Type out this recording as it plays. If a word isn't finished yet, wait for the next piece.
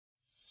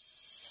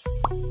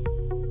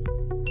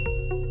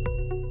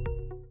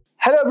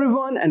Hello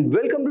everyone and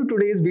welcome to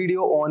today's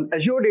video on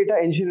Azure Data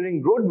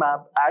Engineering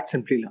Roadmap at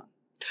Simplilearn.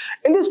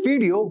 In this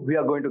video, we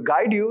are going to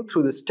guide you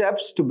through the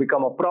steps to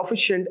become a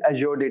proficient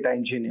Azure Data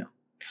Engineer.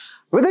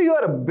 Whether you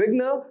are a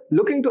beginner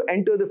looking to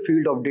enter the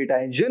field of data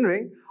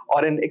engineering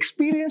or an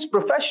experienced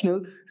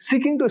professional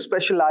seeking to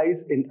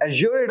specialize in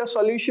Azure data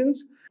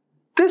solutions,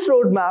 this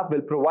roadmap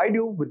will provide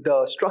you with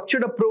the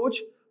structured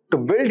approach to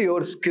build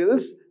your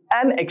skills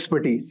and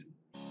expertise.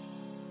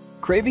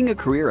 Craving a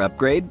career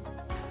upgrade?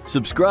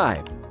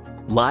 Subscribe,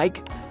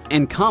 like,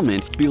 and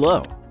comment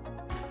below.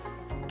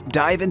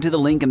 Dive into the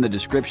link in the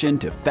description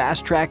to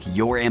fast-track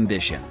your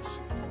ambitions.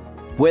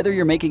 Whether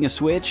you're making a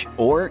switch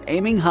or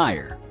aiming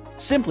higher,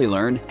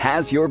 Simplilearn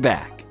has your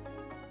back.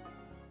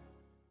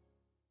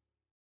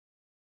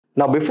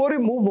 Now before we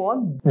move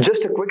on,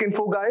 just a quick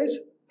info guys.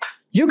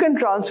 You can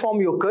transform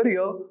your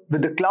career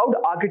with the Cloud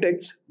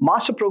Architects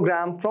Master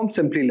Program from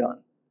Simplilearn.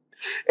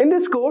 In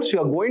this course, you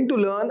are going to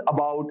learn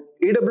about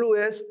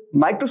AWS,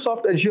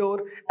 Microsoft Azure,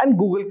 and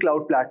Google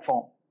Cloud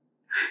Platform.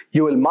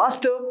 You will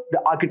master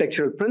the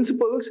architectural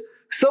principles,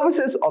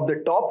 services of the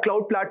top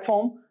cloud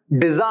platform,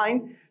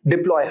 design,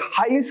 deploy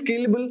highly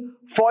scalable,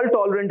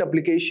 fault-tolerant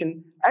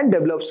application, and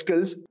develop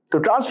skills to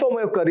transform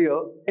your career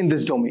in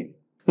this domain.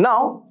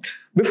 Now,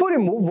 before we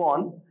move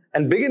on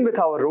and begin with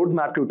our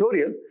roadmap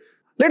tutorial,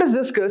 let us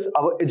discuss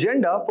our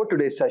agenda for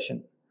today's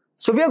session.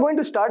 So we are going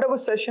to start our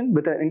session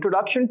with an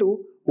introduction to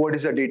what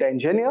is a data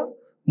engineer.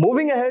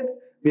 Moving ahead,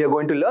 we are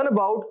going to learn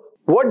about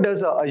what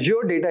does an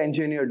Azure Data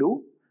Engineer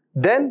do.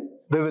 Then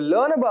we will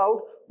learn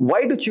about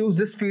why to choose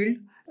this field.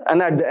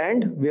 And at the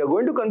end, we are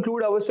going to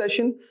conclude our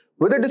session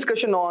with a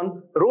discussion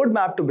on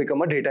roadmap to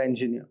become a data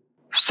engineer.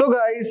 So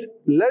guys,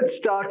 let's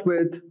start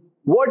with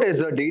what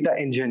is a data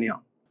engineer.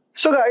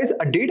 So guys,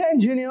 a data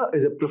engineer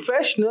is a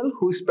professional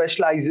who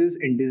specializes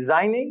in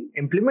designing,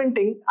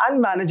 implementing,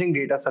 and managing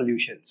data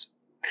solutions.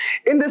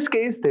 In this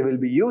case, they will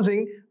be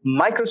using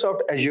Microsoft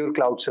Azure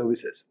Cloud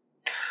Services.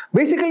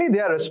 Basically, they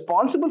are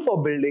responsible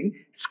for building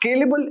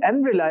scalable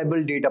and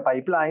reliable data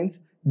pipelines,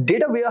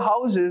 data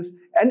warehouses,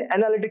 and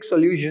analytics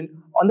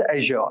solution on the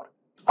Azure.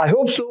 I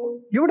hope so.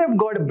 You would have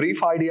got a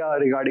brief idea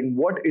regarding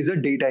what is a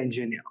data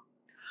engineer.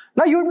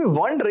 Now you would be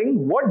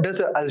wondering, what does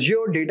an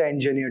Azure Data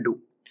Engineer do?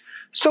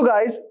 So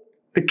guys,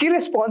 the key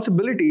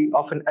responsibility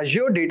of an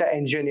Azure Data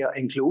Engineer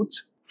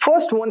includes,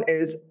 first one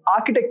is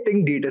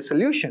architecting data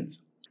solutions.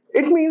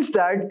 It means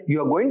that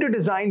you are going to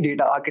design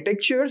data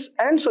architectures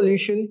and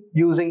solutions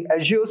using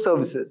Azure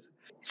services,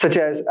 such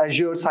as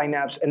Azure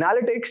Synapse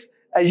Analytics,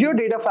 Azure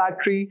Data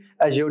Factory,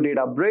 Azure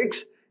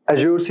Databricks,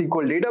 Azure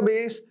SQL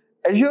Database,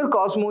 Azure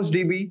Cosmos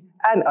DB,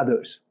 and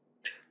others.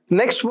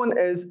 Next one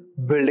is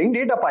building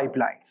data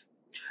pipelines.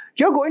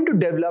 You're going to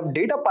develop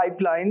data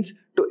pipelines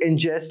to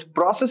ingest,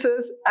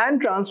 processes, and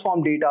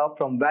transform data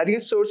from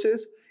various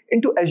sources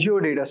into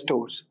Azure data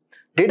stores,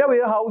 data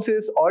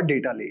warehouses, or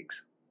data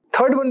lakes.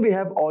 Third one we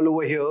have all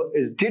over here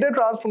is data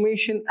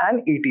transformation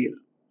and ETL.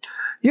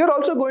 You're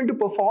also going to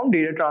perform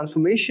data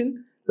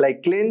transformation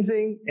like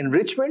cleansing,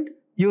 enrichment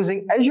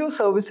using Azure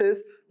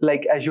services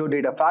like Azure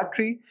Data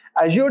Factory,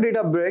 Azure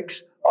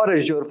Databricks, or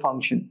Azure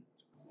Function.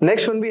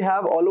 Next one we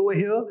have all over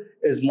here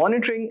is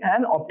monitoring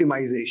and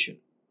optimization.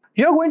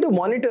 You're going to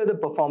monitor the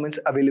performance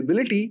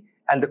availability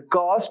and the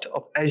cost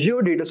of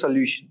Azure data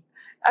solution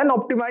and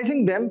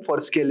optimizing them for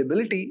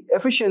scalability,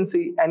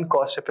 efficiency, and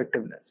cost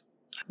effectiveness.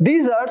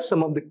 These are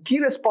some of the key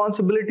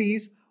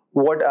responsibilities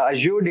what an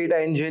Azure Data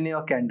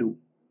Engineer can do.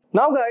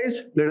 Now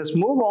guys, let us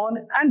move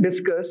on and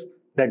discuss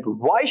that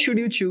why should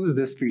you choose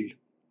this field.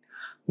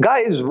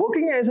 Guys,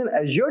 working as an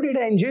Azure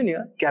Data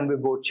Engineer can be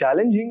both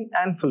challenging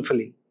and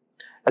fulfilling.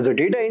 As a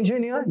data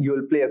engineer, you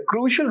will play a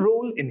crucial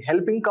role in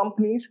helping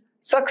companies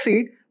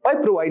succeed by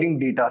providing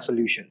data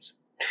solutions.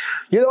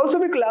 You'll also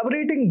be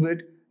collaborating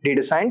with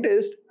data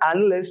scientists,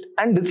 analysts,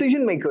 and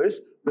decision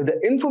makers with the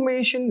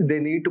information they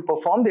need to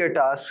perform their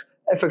tasks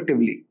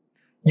effectively.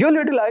 You'll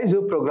utilize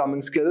your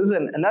programming skills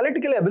and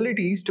analytical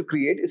abilities to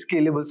create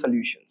scalable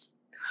solutions.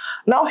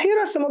 Now, here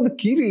are some of the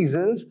key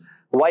reasons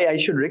why I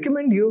should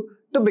recommend you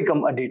to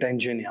become a data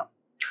engineer.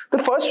 The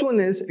first one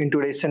is, in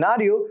today's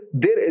scenario,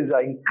 there is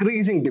an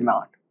increasing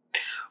demand.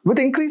 With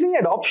increasing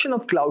adoption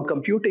of cloud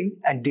computing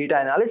and data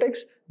analytics,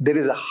 there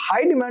is a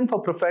high demand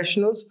for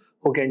professionals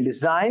who can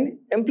design,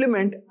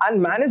 implement,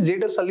 and manage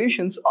data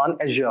solutions on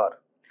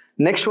Azure.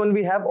 Next one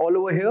we have all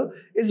over here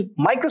is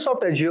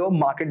Microsoft Azure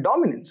market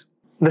dominance.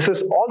 This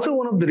is also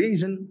one of the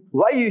reasons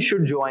why you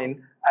should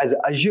join as an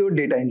Azure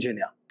Data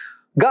Engineer.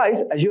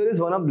 Guys, Azure is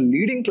one of the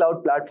leading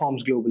cloud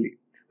platforms globally,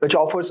 which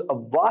offers a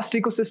vast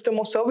ecosystem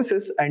of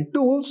services and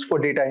tools for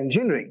data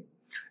engineering.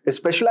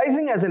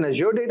 Specializing as an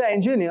Azure Data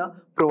Engineer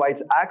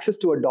provides access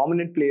to a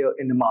dominant player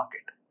in the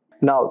market.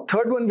 Now,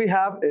 third one we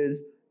have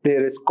is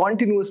there is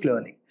continuous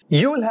learning.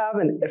 You will have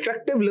an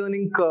effective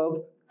learning curve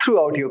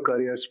throughout your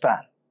career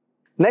span.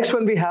 Next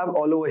one we have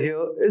all over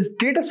here is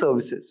data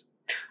services.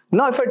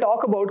 Now, if I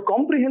talk about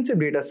comprehensive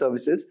data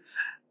services,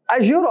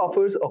 Azure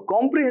offers a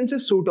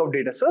comprehensive suite of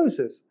data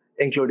services,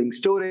 including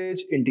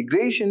storage,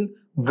 integration,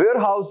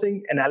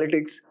 warehousing,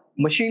 analytics,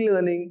 machine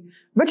learning,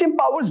 which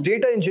empowers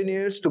data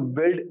engineers to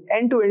build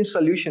end-to-end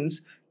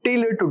solutions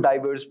tailored to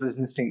diverse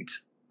business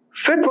needs.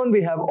 Fifth one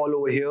we have all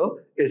over here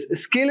is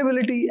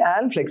scalability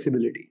and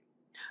flexibility.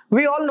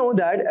 We all know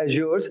that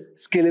Azure's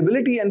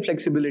scalability and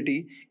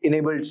flexibility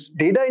enables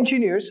data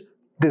engineers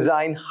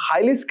design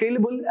highly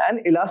scalable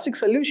and elastic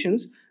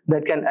solutions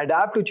that can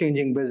adapt to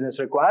changing business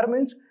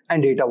requirements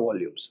and data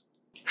volumes.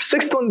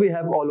 Sixth one we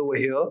have all over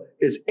here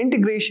is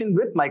integration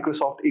with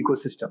Microsoft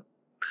ecosystem.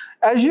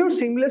 Azure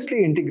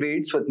seamlessly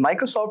integrates with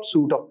Microsoft's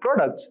suite of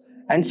products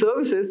and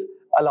services,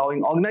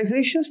 allowing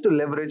organizations to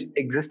leverage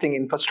existing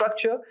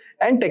infrastructure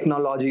and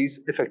technologies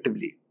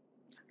effectively.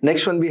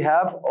 Next one we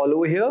have all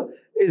over here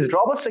is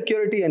robust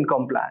security and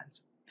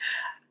compliance.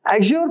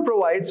 Azure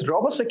provides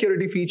robust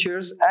security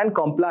features and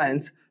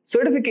compliance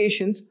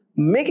certifications,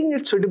 making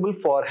it suitable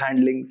for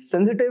handling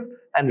sensitive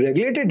and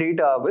regulated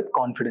data with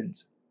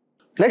confidence.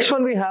 Next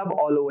one we have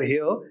all over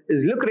here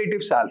is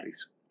lucrative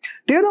salaries.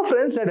 Do you know,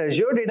 friends, that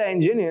Azure Data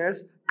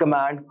Engineers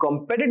command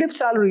competitive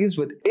salaries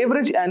with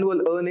average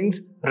annual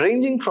earnings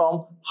ranging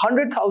from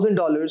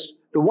 $100,000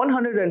 to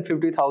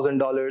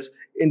 $150,000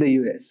 in the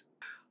US.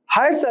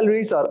 Higher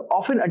salaries are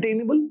often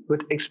attainable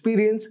with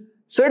experience,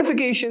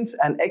 certifications,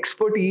 and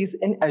expertise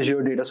in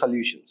Azure data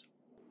solutions.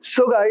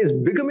 So guys,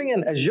 becoming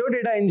an Azure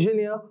Data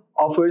Engineer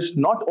offers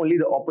not only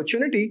the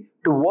opportunity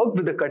to work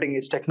with the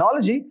cutting-edge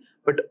technology,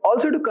 but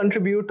also to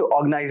contribute to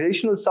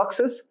organizational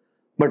success,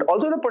 but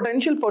also the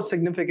potential for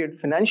significant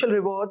financial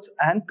rewards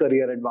and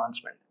career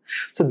advancement.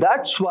 So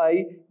that's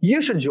why you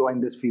should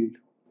join this field.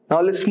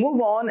 Now let's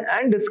move on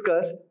and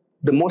discuss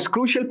the most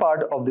crucial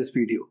part of this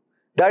video.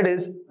 That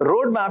is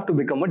roadmap to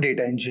become a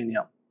data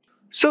engineer.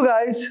 So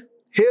guys,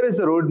 here is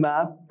the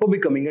roadmap for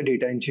becoming a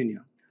data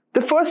engineer.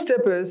 The first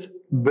step is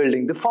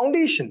building the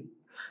foundation.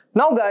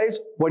 Now guys,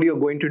 what you're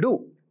going to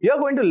do? You're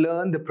going to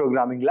learn the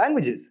programming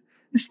languages.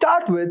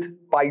 Start with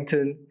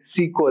Python,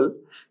 SQL,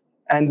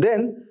 and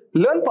then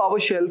learn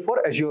PowerShell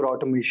for Azure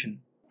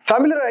automation.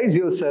 Familiarize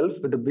yourself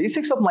with the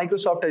basics of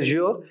Microsoft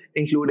Azure,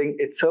 including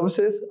its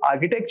services,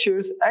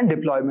 architectures, and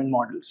deployment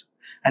models.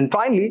 And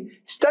finally,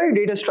 study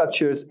data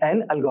structures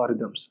and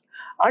algorithms.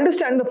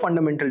 Understand the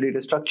fundamental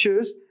data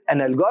structures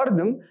and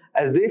algorithm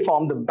as they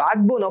form the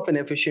backbone of an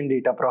efficient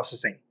data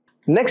processing.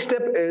 Next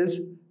step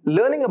is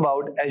learning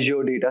about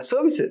Azure Data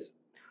Services.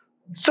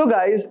 So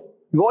guys,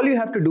 all you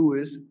have to do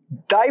is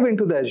dive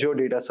into the Azure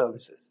Data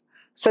Services,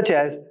 such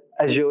as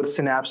Azure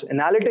Synapse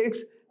Analytics,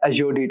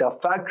 Azure Data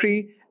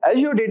Factory,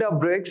 Azure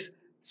Databricks,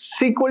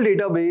 SQL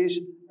Database,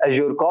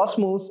 Azure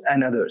Cosmos,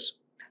 and others.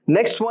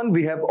 Next one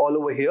we have all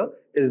over here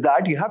is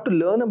that you have to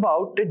learn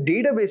about the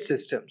database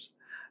systems.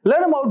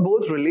 Learn about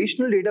both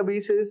relational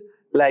databases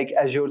like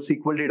Azure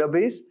SQL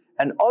Database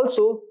and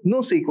also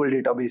NoSQL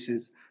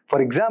databases.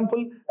 For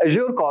example,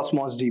 Azure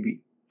Cosmos DB.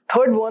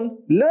 Third one,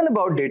 learn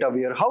about data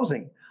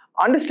warehousing.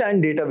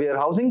 Understand data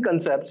warehousing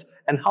concepts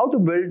and how to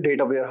build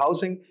data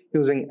warehousing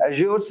using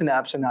Azure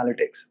Synapse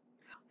Analytics.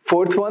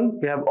 Fourth one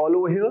we have all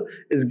over here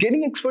is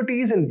gaining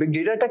expertise in big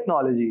data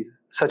technologies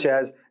such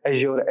as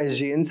Azure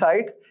SG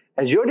Insight,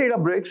 Azure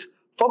Databricks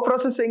for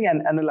processing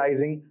and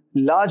analyzing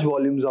large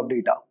volumes of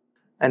data.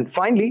 And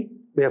finally,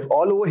 we have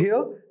all over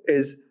here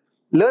is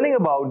learning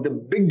about the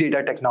big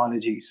data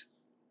technologies.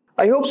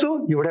 I hope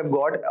so you would have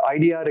got an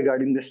idea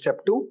regarding the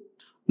step 2.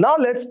 Now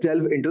let's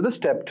delve into the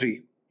step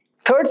 3.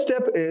 Third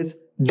step is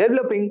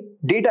developing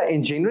data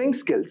engineering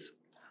skills.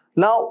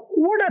 Now,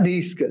 what are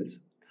these skills?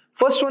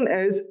 First one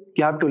is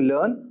you have to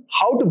learn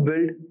how to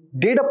build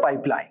data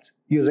pipelines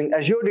using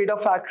Azure Data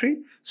Factory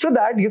so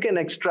that you can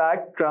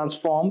extract,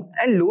 transform,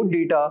 and load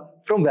data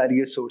from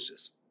various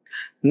sources.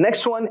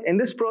 Next one, in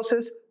this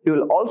process, you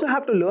will also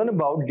have to learn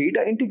about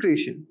data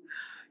integration.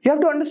 You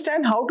have to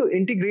understand how to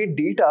integrate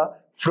data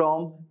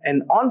from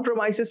an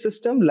on-premises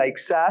system like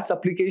SaaS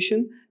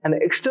application and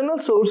external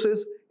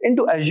sources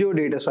into Azure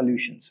data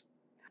solutions.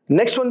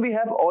 Next one we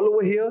have all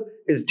over here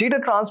is data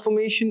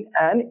transformation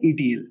and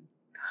ETL.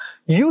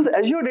 Use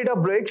Azure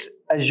Databricks,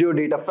 Azure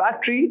Data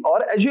Factory,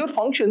 or Azure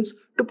Functions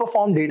to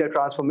perform data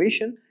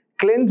transformation,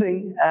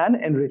 cleansing, and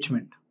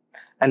enrichment.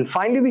 And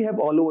finally, we have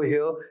all over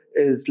here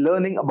is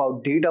learning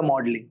about data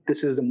modeling.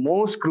 This is the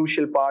most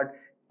crucial part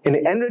in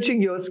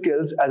enriching your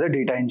skills as a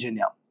data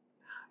engineer.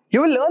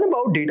 You will learn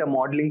about data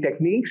modeling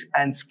techniques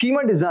and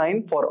schema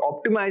design for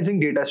optimizing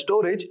data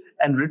storage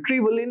and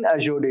retrieval in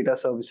Azure Data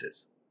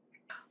Services.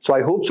 So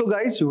I hope so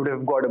guys, you would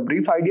have got a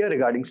brief idea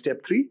regarding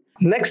step 3.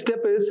 Next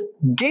step is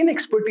gain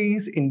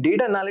expertise in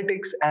data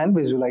analytics and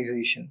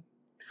visualization.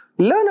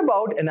 Learn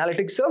about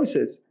analytics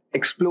services.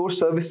 Explore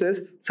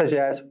services such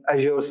as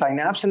Azure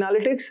Synapse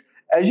Analytics,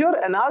 Azure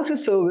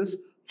Analysis Service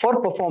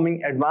for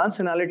performing advanced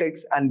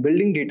analytics and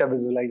building data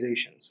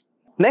visualizations.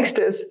 Next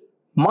is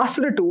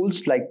master the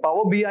tools like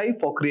Power BI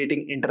for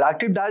creating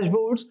interactive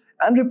dashboards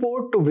and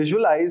report to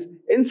visualize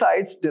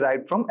insights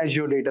derived from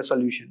Azure Data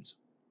Solutions.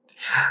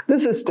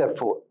 This is step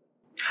 4.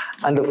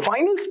 And the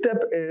final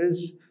step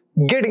is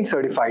getting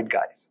certified,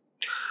 guys.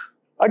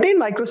 Attain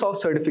Microsoft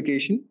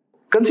certification,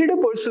 Consider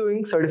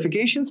pursuing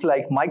certifications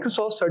like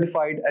Microsoft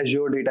Certified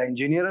Azure Data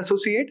Engineer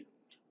Associate,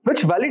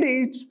 which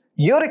validates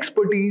your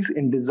expertise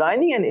in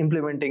designing and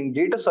implementing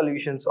data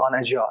solutions on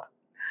Azure.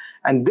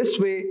 And this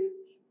way,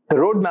 the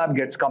roadmap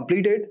gets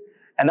completed.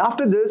 And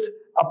after this,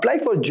 apply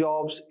for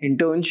jobs,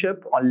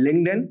 internship on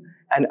LinkedIn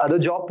and other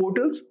job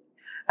portals.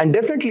 And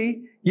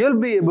definitely, you'll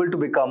be able to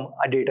become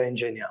a data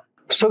engineer.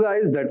 So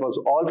guys, that was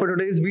all for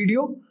today's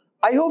video.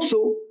 I hope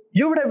so.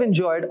 You would have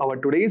enjoyed our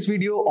today's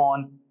video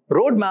on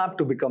roadmap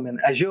to become an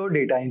Azure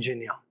Data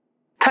Engineer.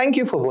 Thank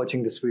you for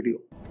watching this video.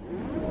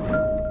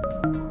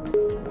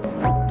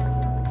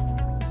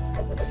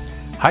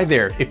 Hi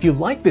there, if you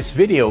like this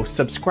video,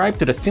 subscribe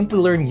to the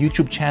Simplilearn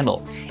YouTube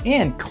channel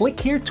and click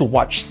here to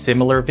watch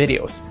similar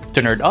videos.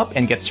 To nerd up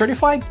and get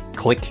certified,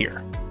 click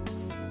here.